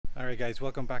Alright guys,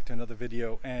 welcome back to another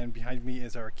video, and behind me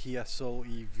is our Kia Soul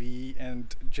EV,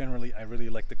 and generally I really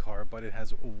like the car, but it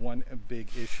has one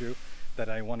big issue that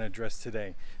I want to address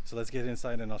today. So let's get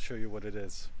inside and I'll show you what it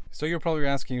is. So you're probably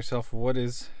asking yourself, what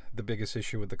is the biggest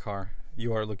issue with the car?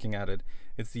 You are looking at it.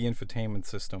 It's the infotainment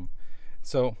system.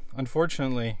 So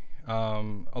unfortunately,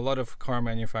 a lot of car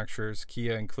manufacturers,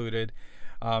 Kia included,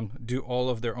 do all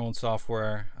of their own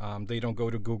software. They don't go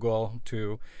to Google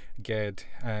to get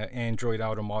Android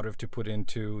Automotive to put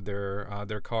into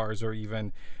their cars, or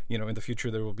even, you know, in the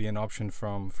future there will be an option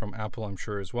from Apple, I'm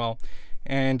sure, as well.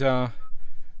 And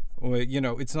you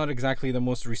know, it's not exactly the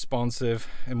most responsive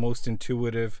and most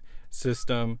intuitive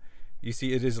system. You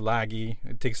see, it is laggy.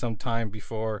 It takes some time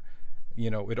before, you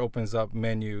know, it opens up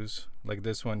menus like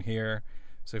this one here.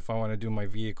 So if I want to do my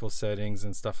vehicle settings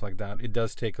and stuff like that, it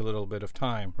does take a little bit of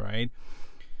time, right?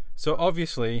 So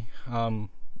obviously, you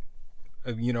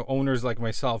know, owners like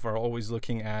myself are always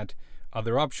looking at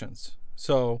other options.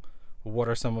 So what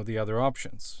are some of the other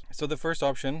options? So the first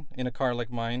option in a car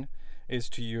like mine is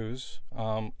to use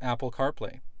Apple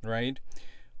CarPlay, right?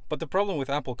 But the problem with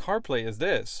Apple CarPlay is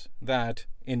this, that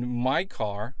in my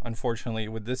car, unfortunately,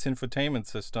 with this infotainment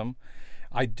system,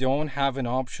 I don't have an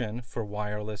option for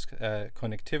wireless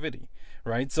connectivity,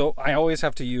 right? So I always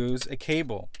have to use a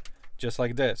cable, just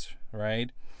like this,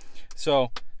 right?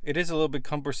 So it is a little bit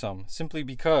cumbersome, simply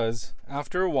because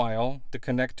after a while, the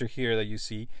connector here that you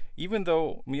see, even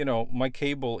though, you know, my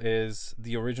cable is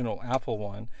the original Apple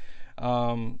one,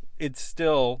 it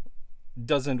still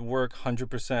doesn't work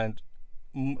 100%,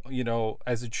 you know,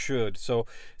 as it should. So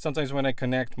sometimes when I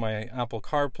connect my Apple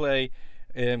CarPlay,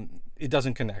 it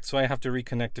doesn't connect, so I have to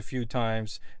reconnect a few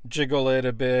times, jiggle it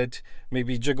a bit,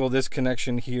 maybe jiggle this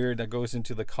connection here that goes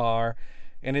into the car,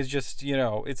 and it's just, you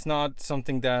know, it's not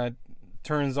something that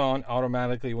turns on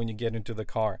automatically when you get into the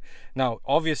car. Now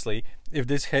obviously, if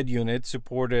this head unit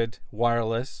supported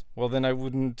wireless, well, then I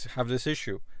wouldn't have this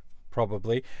issue.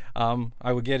 Probably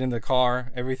I would get in the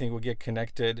car, everything would get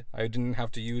connected. I didn't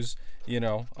have to use, you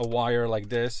know, a wire like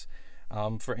this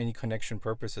for any connection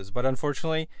purposes. But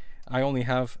unfortunately, I only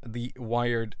have the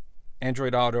wired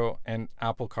Android Auto and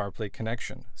Apple CarPlay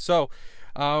connection. So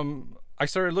I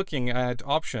started looking at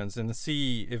options and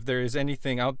see if there is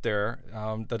anything out there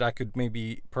that I could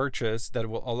maybe purchase that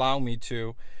will allow me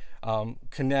to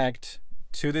connect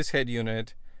to this head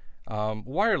unit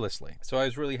wirelessly. So I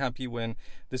was really happy when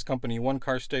this company, One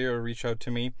Car Stereo, reached out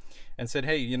to me and said,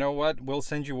 hey, you know what, we'll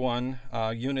send you one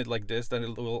unit like this that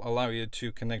will allow you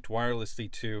to connect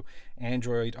wirelessly to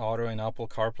Android Auto and Apple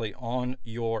CarPlay on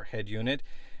your head unit,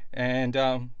 and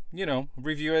you know,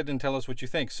 review it and tell us what you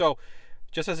think. So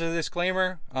just as a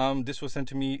disclaimer, this was sent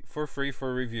to me for free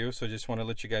for a review, so just want to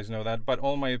let you guys know that. But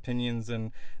all my opinions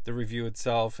and the review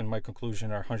itself and my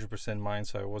conclusion are 100% mine,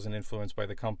 so I wasn't influenced by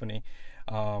the company.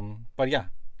 But yeah,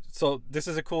 so this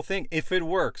is a cool thing if it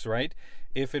works, right?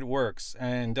 If it works.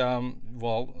 And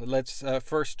well, let's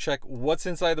first check what's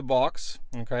inside the box.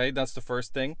 Okay, that's the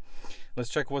first thing. Let's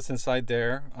check what's inside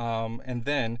there, and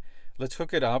then let's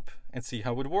hook it up and see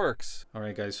how it works. All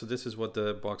right, guys, so this is what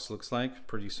the box looks like.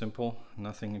 Pretty simple,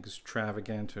 nothing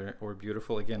extravagant or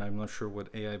beautiful. Again, I'm not sure what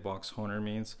AI Box Honner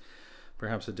means.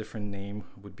 Perhaps a different name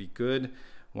would be good.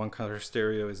 One Car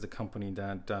Stereo is the company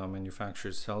that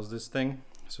manufactures, sells this thing.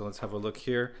 So let's have a look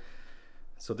here.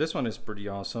 So this one is pretty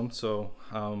awesome. So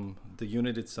the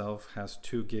unit itself has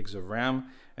 2 gigs of RAM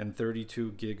and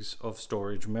 32 gigs of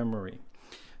storage memory.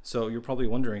 So you're probably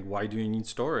wondering, why do you need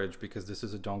storage? Because this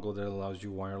is a dongle that allows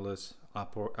you wireless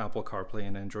Apple CarPlay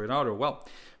and Android Auto. Well,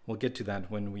 we'll get to that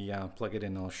when we plug it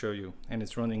in. I'll show you. And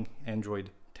it's running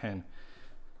Android 10.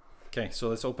 Okay, so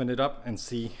let's open it up and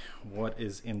see what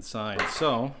is inside.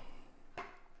 So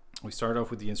we start off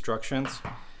with the instructions.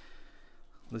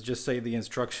 Let's just say the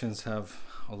instructions have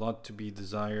a lot to be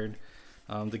desired.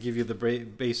 They give you the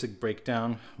basic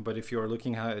breakdown, but if you are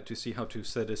looking to see how to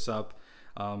set this up,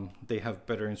 they have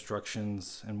better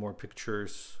instructions and more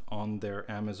pictures on their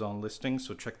Amazon listing,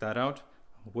 so check that out.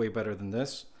 Way better than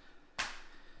this.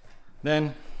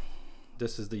 Then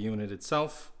this is the unit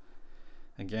itself.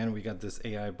 Again, we got this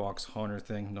AI Box Honner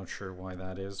thing. Not sure why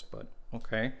that is, but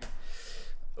okay.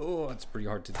 Oh, it's pretty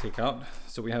hard to take out.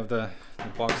 So we have the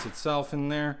box itself in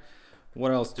there.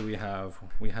 What else do we have?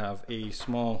 We have a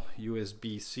small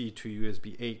USB-C to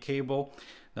USB-A cable.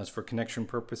 That's for connection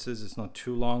purposes. It's not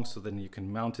too long, so then you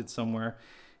can mount it somewhere,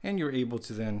 and you're able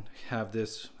to then have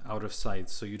this out of sight,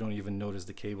 so you don't even notice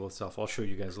the cable itself. I'll show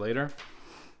you guys later.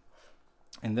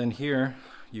 And then here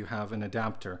you have an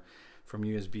adapter from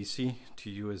USB-C to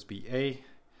USB-A.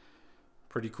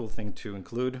 Pretty cool thing to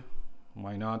include.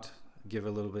 Why not give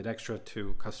a little bit extra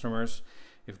to customers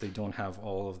if they don't have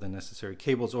all of the necessary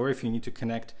cables, or if you need to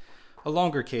connect a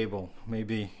longer cable,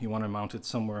 maybe you want to mount it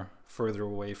somewhere further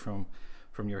away from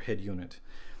your head unit.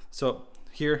 So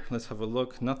here, let's have a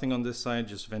look. Nothing on this side,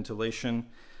 just ventilation.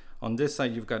 On this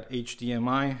side, you've got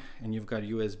HDMI and you've got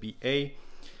USB-A.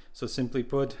 So simply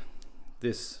put,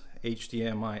 this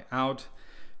HDMI out,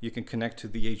 you can connect to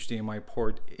the HDMI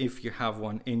port if you have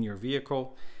one in your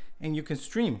vehicle, and you can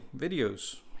stream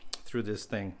videos through this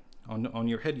thing on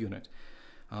your head unit,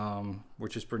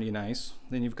 which is pretty nice.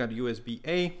 Then you've got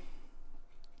USB-A,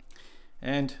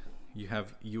 and you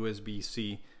have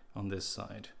USB-C on this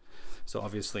side. So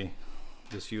obviously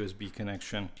this USB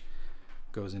connection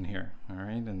goes in here, all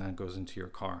right, and that goes into your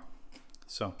car.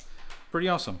 So pretty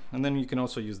awesome. And then you can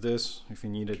also use this if you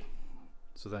need it,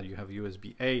 so that you have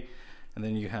USB-A, and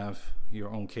then you have your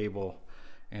own cable,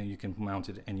 and you can mount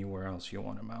it anywhere else you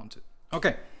want to mount it.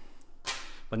 Okay,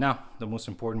 but now the most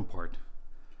important part.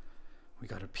 We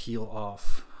got to peel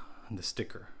off the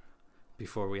sticker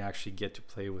before we actually get to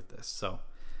play with this. So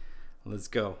let's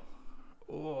go.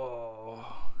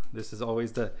 Oh, this is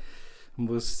always the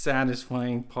most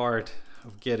satisfying part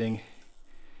of getting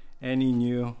any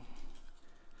new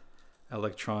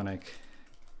electronic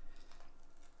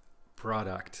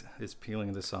product, is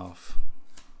peeling this off.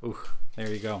 Ooh, there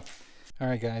you go. All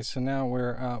right, guys, so now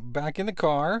we're back in the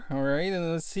car, all right,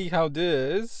 and let's see how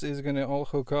this is gonna all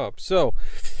hook up. So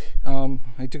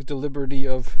I took the liberty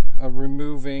of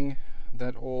removing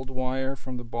that old wire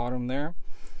from the bottom there.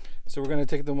 So we're gonna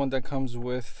take the one that comes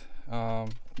with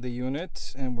the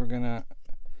unit, and we're gonna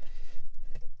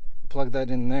plug that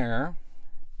in there.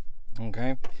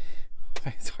 Okay,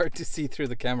 it's hard to see through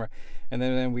the camera. And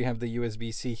then we have the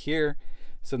USB-C here.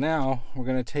 So now we're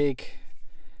gonna take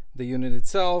the unit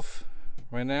itself.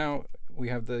 Right now we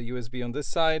have the USB on this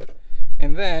side,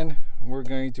 and then we're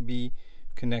going to be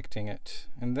connecting it,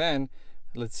 and then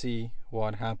let's see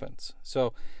what happens.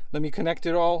 So let me connect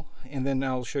it all, and then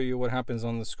I'll show you what happens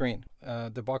on the screen.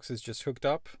 The box is just hooked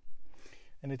up,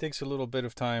 and it takes a little bit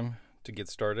of time to get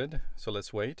started, so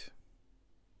let's wait.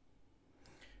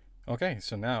 Okay,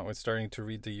 so now it's starting to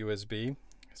read the USB.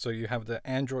 So you have the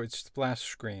Android splash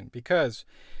screen, because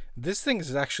this thing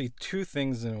is actually two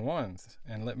things in one,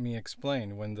 and let me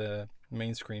explain when the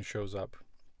main screen shows up.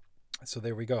 So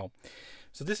there we go.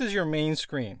 So this is your main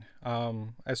screen.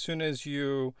 As soon as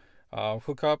you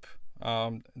hook up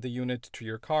the unit to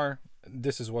your car,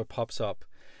 this is what pops up.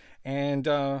 And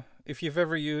if you've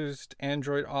ever used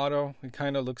Android Auto, it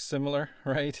kind of looks similar,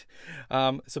 right?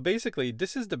 So basically,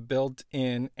 this is the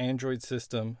built-in Android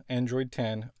system, Android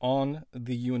 10, on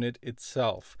the unit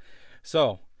itself.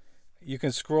 So you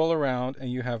can scroll around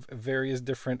and you have various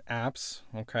different apps,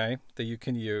 okay, that you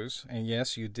can use. And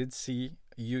yes, you did see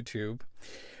YouTube.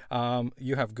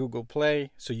 You have Google Play,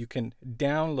 so you can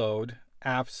download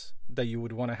apps that you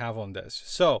would want to have on this.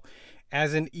 So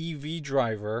as an EV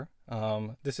driver,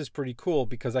 this is pretty cool,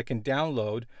 because I can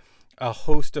download a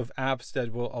host of apps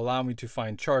that will allow me to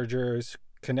find chargers,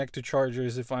 connect to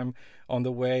chargers if I'm on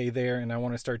the way there and I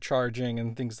want to start charging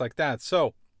and things like that.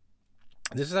 So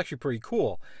this is actually pretty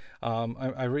cool.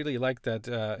 I really like that,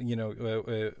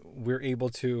 we're able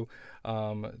to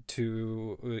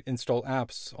install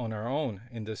apps on our own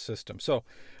in this system. So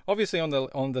obviously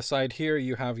on the side here,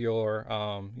 you have your,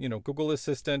 Google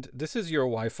Assistant. This is your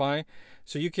Wi-Fi.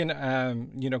 So you can,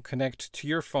 connect to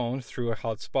your phone through a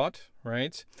hotspot,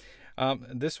 right?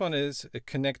 This one is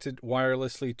connected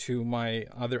wirelessly to my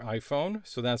other iPhone.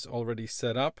 So that's already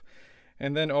set up.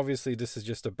 And then obviously this is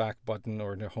just a back button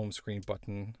or the home screen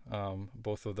button,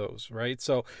 both of those, right?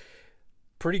 So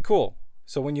pretty cool.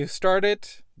 So when you start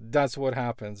it, that's what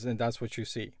happens, and that's what you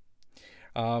see.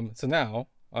 So now,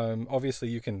 obviously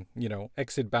you can,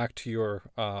 exit back to your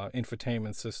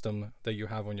infotainment system that you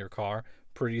have on your car.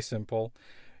 Pretty simple.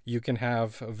 You can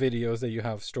have videos that you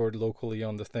have stored locally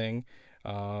on the thing.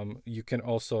 You can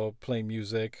also play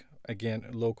music, again,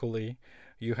 locally.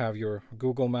 You have your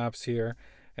Google Maps here.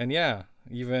 And yeah,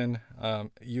 even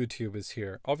YouTube is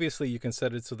here. Obviously, you can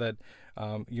set it so that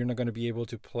you're not going to be able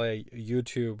to play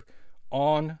YouTube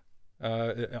on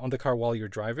the car while you're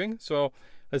driving. So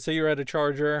let's say you're at a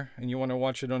charger and you want to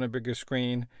watch it on a bigger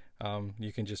screen.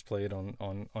 You can just play it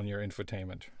on your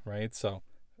infotainment, right? So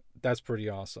that's pretty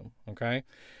awesome. Okay,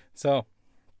 so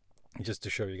just to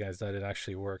show you guys that it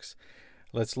actually works,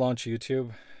 let's launch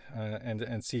YouTube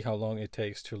and see how long it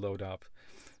takes to load up.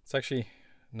 It's actually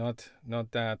not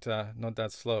that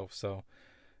slow, so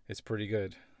it's pretty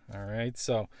good. All right,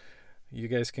 so you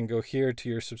guys can go here to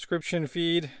your subscription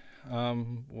feed,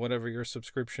 whatever your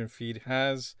subscription feed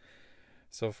has.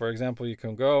 So for example, you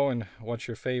can go and watch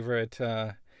your favorite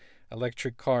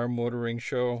electric car motoring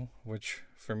show, which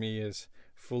for me is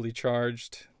fully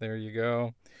charged. There you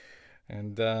go.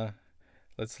 And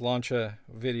let's launch a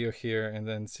video here and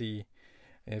then see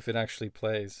if it actually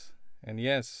plays. And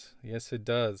yes it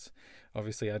does.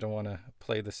 Obviously I don't want to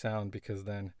play the sound because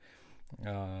then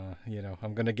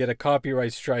I'm gonna get a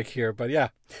copyright strike here, but yeah,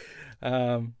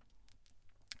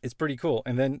 it's pretty cool.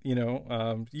 And then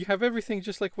you have everything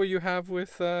just like what you have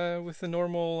with the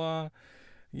normal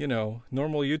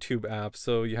normal YouTube app.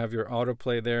 So you have your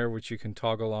autoplay there, which you can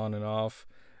toggle on and off,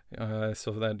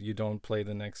 so that you don't play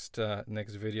the next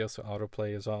video. So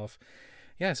autoplay is off.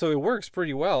 Yeah, so it works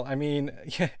pretty well. I mean,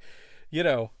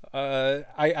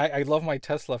 I love my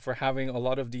Tesla for having a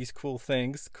lot of these cool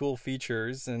things, cool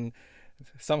features, and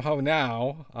somehow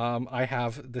now I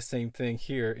have the same thing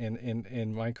here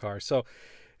in my car. So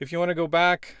if you want to go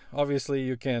back, obviously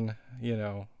you can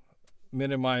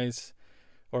minimize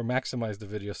or maximize the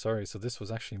video. Sorry, so this was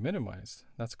actually minimized.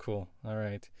 That's cool. All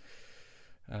right.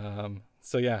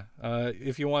 So yeah,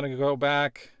 if you want to go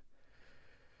back,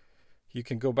 you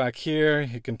can go back here.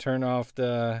 You can turn off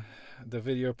the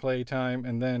video play time,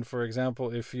 and then, for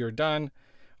example, if you're done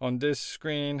on this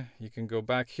screen, you can go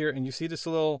back here, and you see this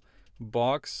little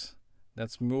box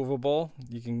that's movable.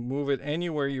 You can move it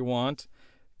anywhere you want.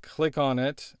 Click on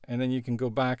it, and then you can go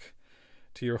back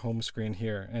to your home screen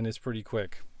here, and it's pretty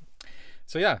quick.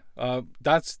 So yeah,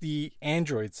 that's the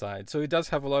Android side. So it does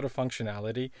have a lot of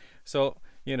functionality. So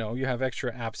you have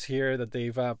extra apps here that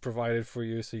they've provided for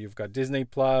you. So you've got Disney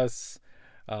Plus.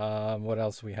 What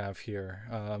else we have here?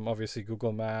 Obviously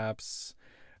Google Maps.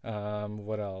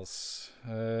 What else?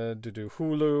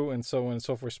 Hulu and so on and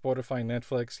so forth. Spotify,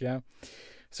 Netflix. Yeah.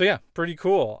 So yeah, pretty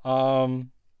cool.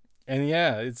 And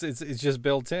yeah, it's just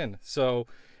built in. So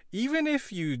even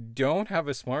if you don't have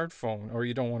a smartphone or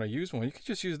you don't want to use one, you can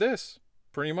just use this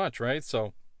pretty much, right?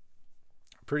 So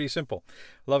pretty simple.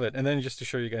 Love it. And then just to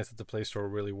show you guys that the Play Store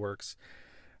really works,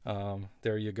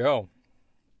 there you go.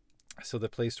 So the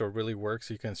Play Store really works.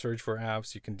 You can search for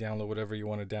apps. You can download whatever you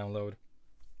want to download.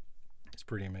 It's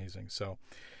pretty amazing. So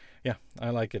yeah, I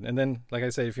like it. And then, like I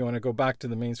say, if you want to go back to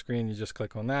the main screen, you just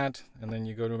click on that, and then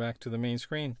you go back to the main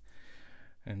screen.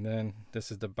 And then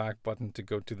this is the back button to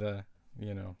go to the,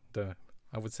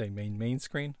 I would say main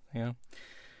screen. Yeah.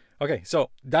 Okay, so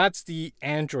that's the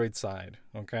Android side,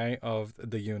 okay, of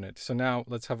the unit. So now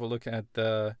let's have a look at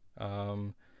the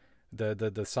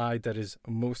side that is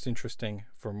most interesting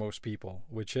for most people,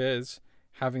 which is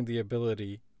having the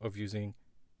ability of using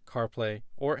CarPlay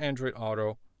or Android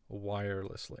Auto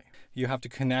wirelessly. You have to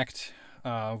connect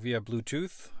via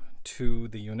Bluetooth to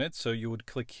the unit. So you would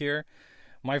click here.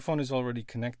 My phone is already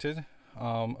connected,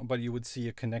 but you would see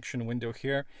a connection window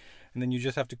here. And then you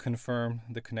just have to confirm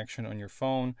the connection on your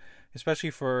phone. Especially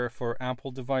for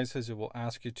Apple devices, it will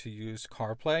ask you to use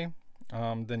CarPlay.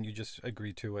 Then you just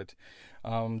agree to it.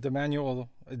 The manual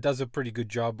does a pretty good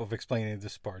job of explaining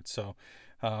this part. So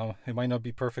it might not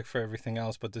be perfect for everything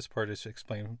else, but this part is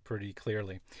explained pretty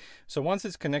clearly. So once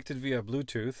it's connected via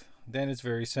Bluetooth, then it's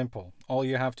very simple. All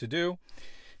you have to do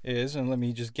is, and let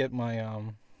me just get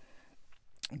my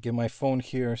phone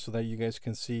here so that you guys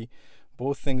can see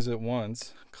both things at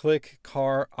once. Click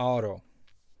Car Auto.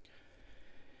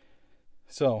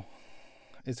 So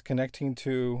it's connecting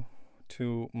to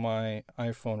my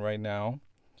iPhone right now,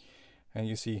 and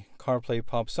you see CarPlay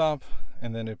pops up,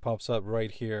 and then it pops up right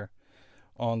here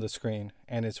on the screen,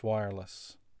 and it's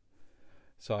wireless.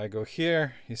 So I go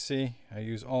here, you see, I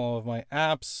use all of my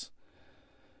apps,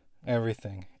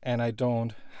 everything, and I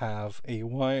don't have a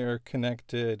wire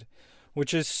connected,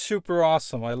 which is super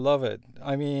awesome. I love it.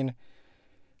 I mean,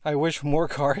 I wish more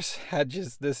cars had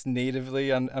just this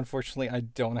natively. Unfortunately, I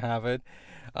don't have it.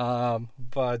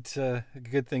 But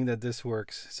good thing that this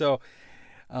works. So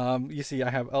you see, I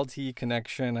have LTE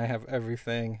connection. I have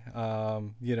everything.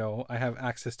 I have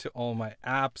access to all my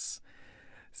apps.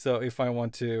 So if I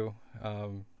want to,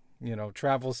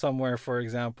 travel somewhere, for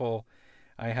example,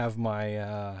 I have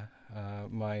my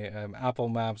Apple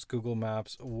Maps, Google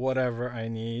Maps, whatever I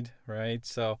need, right?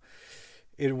 So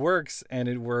it works, and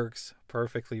it works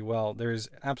perfectly well. There's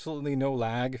absolutely no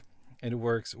lag. It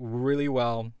works really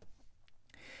well.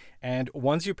 And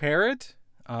once you pair it,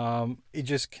 it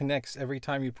just connects every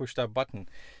time you push that button.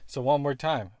 So one more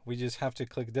time, we just have to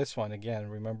click this one again,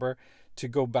 remember, to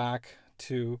go back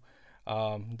to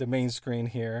the main screen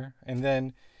here. And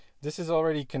then this is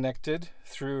already connected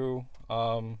through,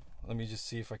 let me just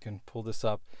see if I can pull this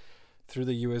up, through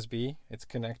the USB. It's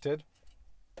connected.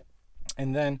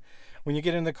 And then when you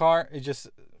get in the car, it just,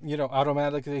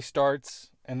 automatically starts.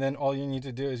 And then all you need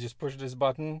to do is just push this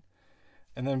button,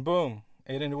 and then boom,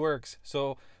 it works.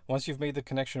 So once you've made the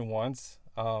connection once,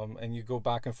 and you go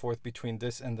back and forth between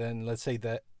this and then let's say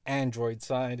the Android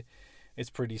side, it's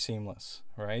pretty seamless,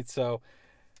 right? So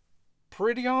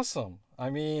pretty awesome. I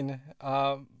mean,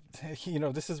 you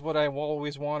know, this is what I've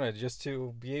always wanted, just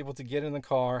to be able to get in the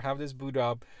car, have this boot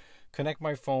up, connect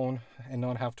my phone, and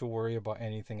not have to worry about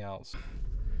anything else.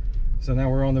 So now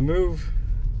we're on the move.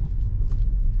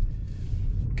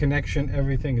 Connection,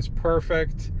 everything is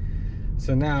perfect.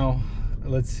 So now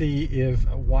let's see if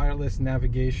wireless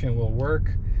navigation will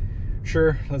work.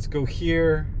 Sure, let's go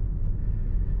here.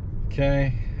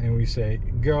 Okay, and we say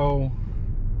go,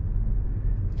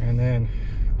 and then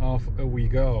off we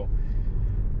go.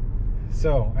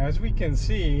 So as we can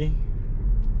see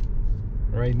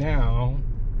right now,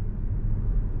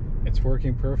 it's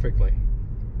working perfectly.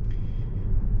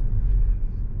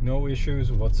 No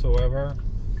issues whatsoever.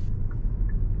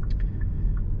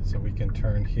 So we can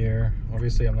turn here.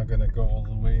 Obviously I'm not going to go all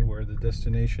the way where the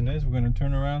destination is. We're going to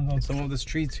turn around on some of the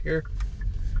streets here,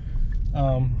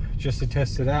 just to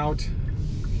test it out.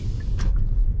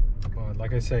 But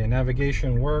like I say,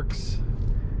 navigation works.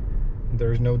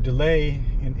 There's no delay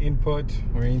in input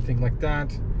or anything like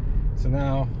that. So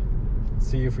now let's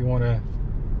see if we want to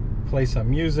play some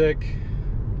music.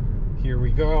 Here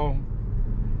we go.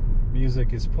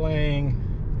 Music is playing.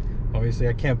 Obviously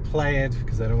I can't play it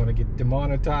because I don't want to get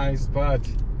demonetized, but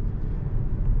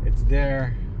it's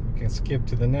there. We can skip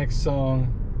to the next song,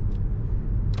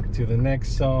 to the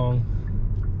next song,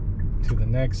 to the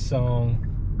next song,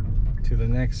 to the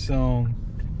next song,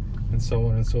 and so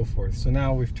on and so forth. So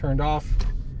now we've turned off.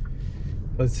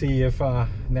 Let's see if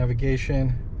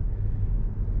navigation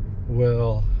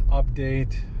will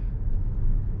update.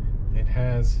 It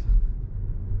has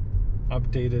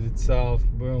updated itself.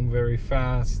 Boom, very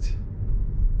fast.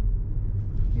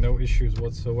 No issues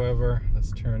whatsoever.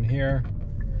 Let's turn here.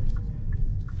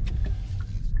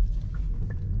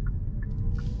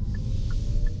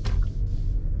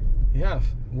 Yeah,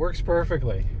 works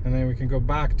perfectly. And then we can go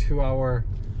back to our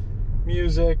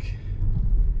music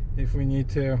if we need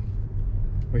to.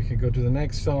 We can go to the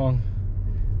next song,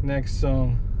 next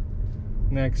song,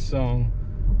 next song,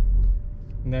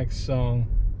 next song.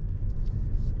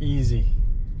 Easy.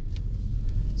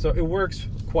 So it works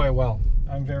quite well.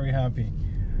 I'm very happy.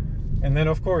 And then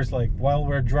of course, like while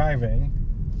we're driving,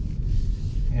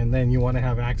 and then you want to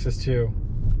have access to,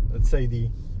 let's say, the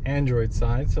Android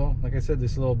side. So like I said,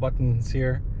 there's little buttons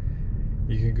here.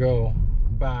 You can go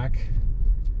back,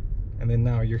 and then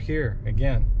now you're here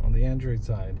again on the Android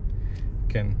side. You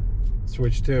can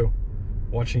switch to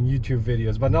watching YouTube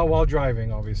videos, but not while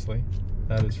driving, obviously.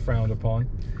 That is frowned upon.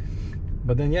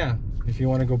 But then yeah, if you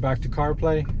want to go back to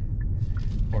CarPlay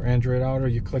or Android Auto,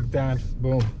 you click that,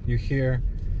 boom, you're here,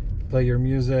 play your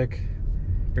music.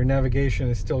 Your navigation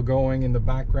is still going in the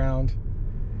background,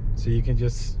 so you can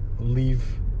just leave,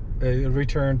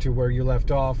 return to where you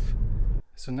left off.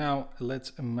 So now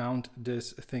let's mount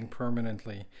this thing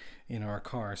permanently in our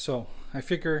car. So I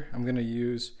figure I'm going to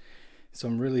use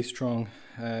some really strong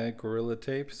Gorilla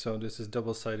tape. So this is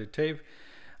double-sided tape.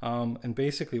 And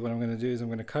basically what I'm going to do is I'm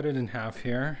going to cut it in half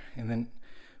here, and then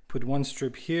put one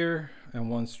strip here and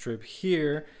one strip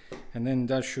here, and then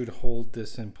that should hold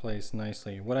this in place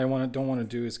nicely. What I don't want to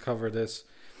do is cover this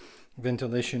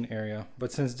ventilation area,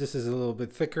 but since this is a little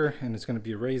bit thicker and it's going to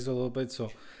be raised a little bit,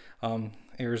 so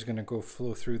air is going to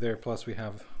flow through there. Plus we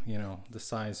have, you know, the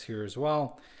sides here as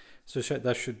well, so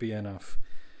that should be enough.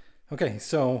 Okay,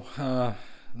 so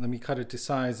let me cut it to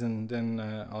size, and then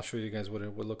I'll show you guys what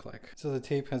it would look like. So the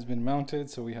tape has been mounted,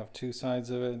 so we have two sides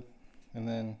of it, and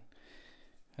then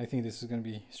I think this is going to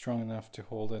be strong enough to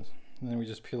hold it. And then we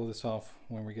just peel this off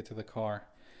when we get to the car,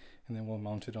 and then we'll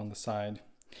mount it on the side.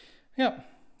 Yeah,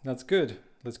 that's good.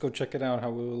 Let's go check it out, how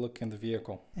it will look in the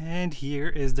vehicle. And here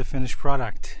is the finished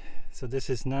product. So this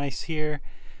is nice here.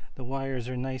 The wires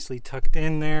are nicely tucked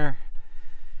in there.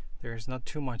 There's not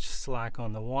too much slack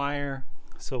on the wire.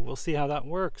 So we'll see how that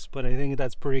works, but I think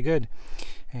that's pretty good.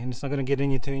 And it's not going to get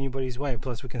into anybody's way.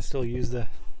 Plus we can still use the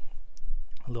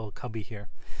little cubby here.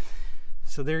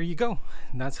 So there you go.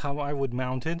 That's how I would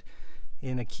mount it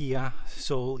in a Kia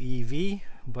Soul EV,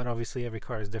 but obviously every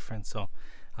car is different, so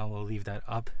I will leave that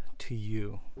up to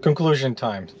you. Conclusion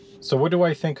time. So what do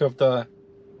I think of the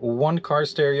one car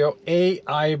stereo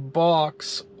AI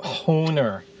Box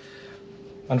Honner?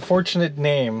 Unfortunate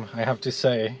name, I have to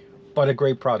say, but a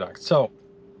great product. So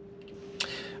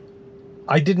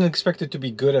I didn't expect it to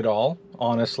be good at all,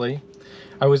 honestly.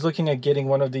 I was looking at getting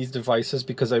one of these devices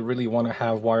because I really want to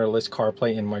have wireless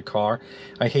CarPlay in my car.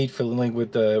 I hate fiddling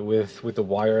with the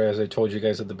wire, as I told you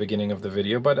guys at the beginning of the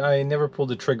video, but I never pulled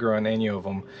the trigger on any of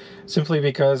them, simply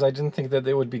because I didn't think that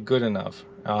they would be good enough.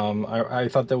 I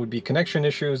thought there would be connection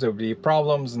issues, there would be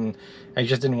problems, and I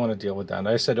just didn't want to deal with that.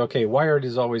 I said, okay, wired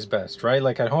is always best, right?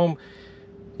 Like at home,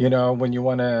 you know, when you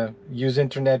want to use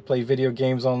internet, play video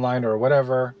games online or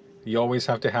whatever, you always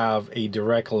have to have a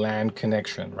direct LAN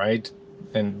connection, right?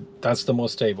 And that's the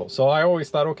most stable. So I always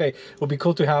thought, okay, it would be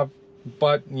cool to have,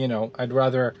 but you know, I'd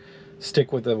rather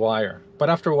stick with the wire. But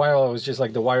after a while, it was just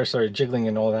like the wire started jiggling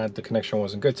and all that, the connection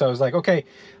wasn't good. So I was like, okay,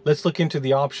 let's look into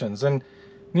the options. And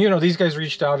you know, these guys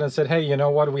reached out and said, hey, you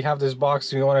know what, we have this box,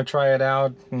 do you want to try it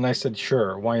out? And I said,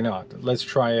 sure, why not? Let's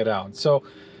try it out. So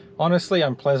honestly,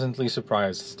 I'm pleasantly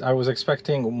surprised. I was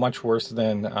expecting much worse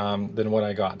than what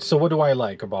I got. So what do I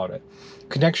like about it?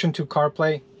 Connection to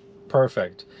CarPlay,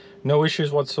 perfect. No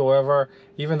issues whatsoever.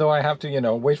 Even though I have to, you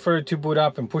know, wait for it to boot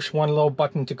up and push one little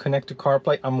button to connect to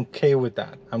CarPlay, I'm okay with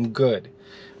that. I'm good.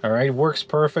 All right, works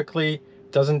perfectly,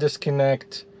 doesn't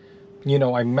disconnect. You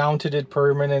know, I mounted it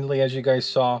permanently, as you guys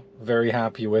saw. Very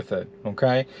happy with it,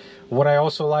 okay? What I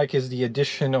also like is the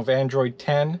addition of Android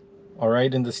 10, all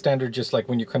right, in the standard, just like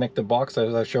when you connect the box,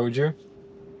 as I showed you.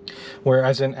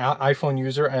 Whereas an iPhone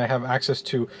user, I have access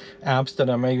to apps that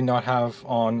I may not have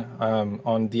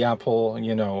on the Apple,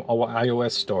 you know,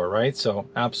 iOS store, right? So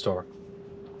App Store.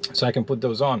 So I can put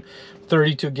those on.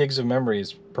 32 gigs of memory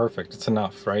is perfect. It's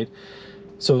enough, right?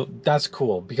 So that's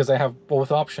cool because I have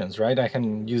both options, right? I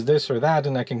can use this or that,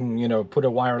 and I can, you know, put a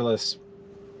wireless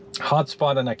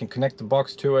hotspot and I can connect the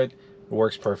box to it. It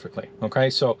works perfectly,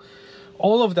 okay? So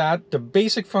all of that, the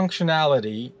basic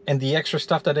functionality and the extra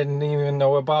stuff that I didn't even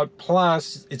know about,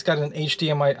 plus it's got an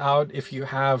HDMI out if you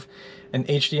have an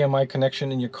HDMI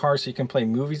connection in your car so you can play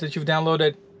movies that you've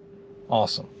downloaded.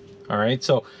 Awesome. All right,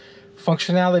 so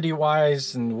functionality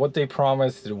wise and what they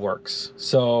promised, it works.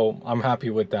 So I'm happy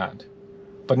with that.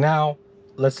 But now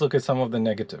let's look at some of the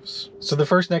negatives. So the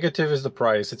first negative is the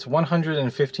price. It's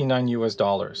 $159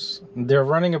 US. They're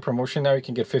running a promotion now. You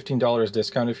can get $15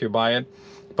 discount if you buy it.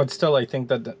 But still, I think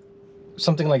that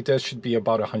something like this should be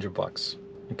about $100,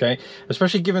 okay?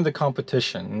 Especially given the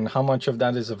competition and how much of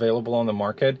that is available on the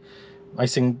market. I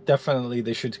think definitely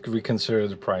they should reconsider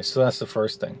the price. So that's the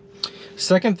first thing.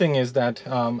 Second thing is that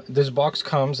this box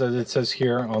comes, as it says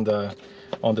here on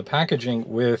the packaging,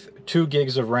 with 2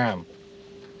 gigs of RAM.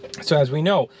 So as we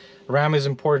know, RAM is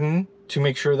important to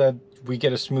make sure that we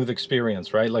get a smooth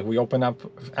experience, right? Like we open up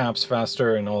apps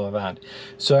faster and all of that.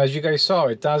 So as you guys saw,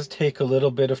 it does take a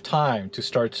little bit of time to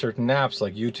start certain apps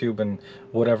like YouTube and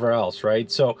whatever else,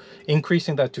 right? So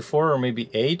increasing that to 4 or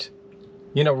maybe 8,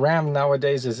 you know, RAM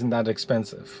nowadays isn't that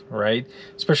expensive, right?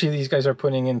 Especially these guys are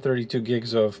putting in 32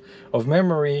 gigs of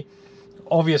memory.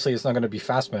 Obviously, it's not going to be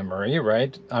fast memory,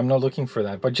 right? I'm not looking for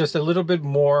that, but just a little bit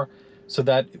more so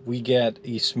that we get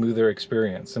a smoother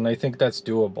experience. And I think that's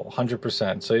doable,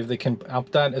 100%. So if they can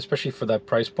up that, especially for that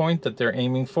price point that they're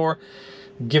aiming for,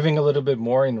 giving a little bit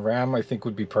more in RAM, I think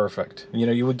would be perfect. You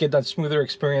know, you would get that smoother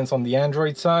experience on the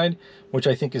Android side, which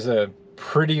I think is a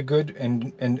pretty good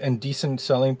and decent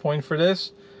selling point for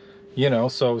this. You know,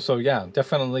 so yeah,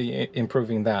 definitely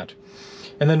improving that.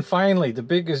 And then finally, the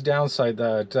biggest downside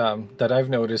that I've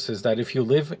noticed is that if you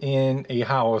live in a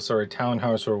house or a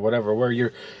townhouse or whatever, where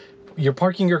you're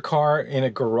parking your car in a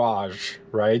garage,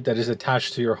 right, that is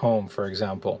attached to your home, for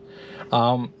example,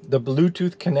 the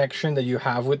Bluetooth connection that you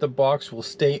have with the box will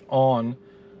stay on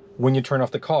when you turn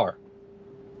off the car.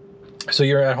 So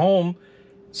you're at home,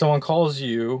 someone calls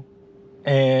you,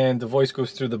 and the voice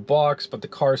goes through the box, but the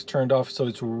car is turned off, so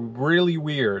it's really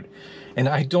weird. And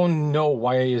I don't know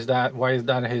why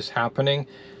that is happening.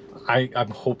 I'm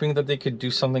hoping that they could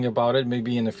do something about it,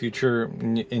 maybe in a future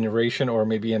iteration or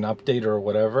maybe an update or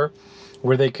whatever,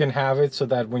 where they can have it so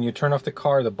that when you turn off the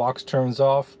car, the box turns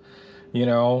off. You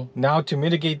know, now to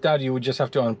mitigate that, you would just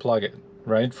have to unplug it,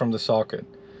 right, from the socket.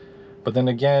 But then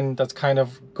again, that's kind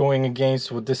of going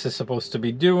against what this is supposed to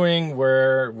be doing,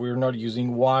 where we're not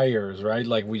using wires, right?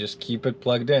 Like we just keep it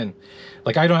plugged in.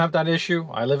 Like I don't have that issue.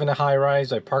 I live in a high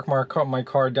rise. I park my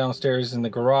car downstairs in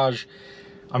the garage.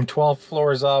 I'm 12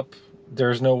 floors up.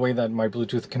 There's no way that my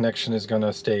Bluetooth connection is going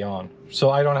to stay on. So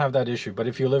I don't have that issue. But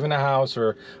if you live in a house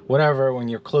or whatever, when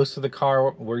you're close to the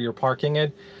car where you're parking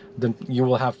it, then you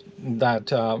will have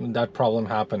that problem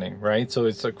happening, right? So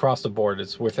it's across the board.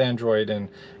 It's with Android and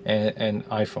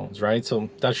iPhones, right? So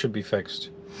that should be fixed.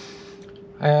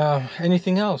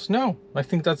 Anything else? No, I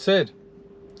think that's it.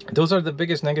 Those are the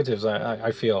biggest negatives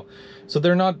I feel. So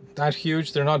they're not that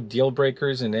huge. They're not deal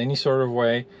breakers in any sort of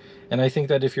way. And I think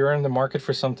that if you're in the market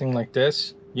for something like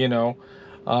this, you know,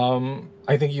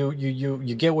 I think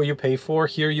you get what you pay for.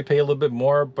 Here you pay a little bit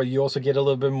more, but you also get a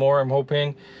little bit more, I'm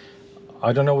hoping.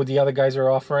 I don't know what the other guys are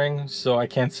offering, so I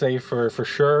can't say for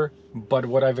sure, but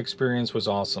what I've experienced was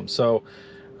awesome. So,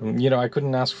 you know, I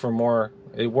couldn't ask for more.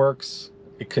 It works,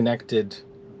 it connected,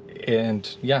 and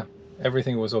yeah,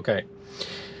 everything was okay.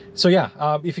 So yeah,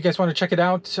 if you guys want to check it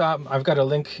out, I've got a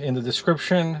link in the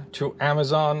description to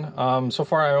Amazon. So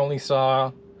far I only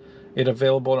saw it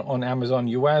available on Amazon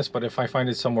US, but if I find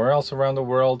it somewhere else around the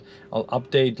world, I'll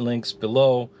update links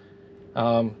below.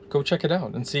 Go check it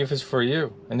out and see if it's for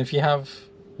you. And if you have,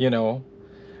 you know,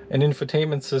 an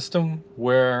infotainment system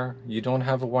where you don't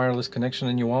have a wireless connection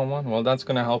and you want one, well, that's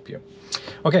going to help you.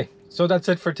 Okay, so that's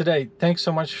it for today. Thanks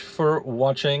so much for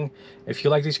watching. If you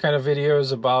like these kind of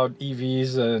videos about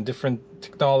EVs, different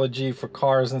technology for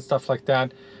cars and stuff like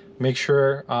that, make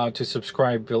sure to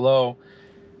subscribe below.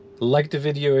 Like the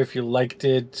video if you liked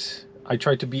it. I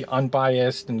try to be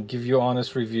unbiased and give you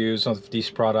honest reviews of these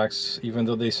products, even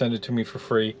though they send it to me for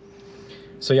free.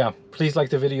 So yeah, please like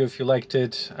the video if you liked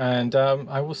it, and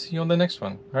I will see you on the next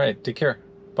one. All right, take care.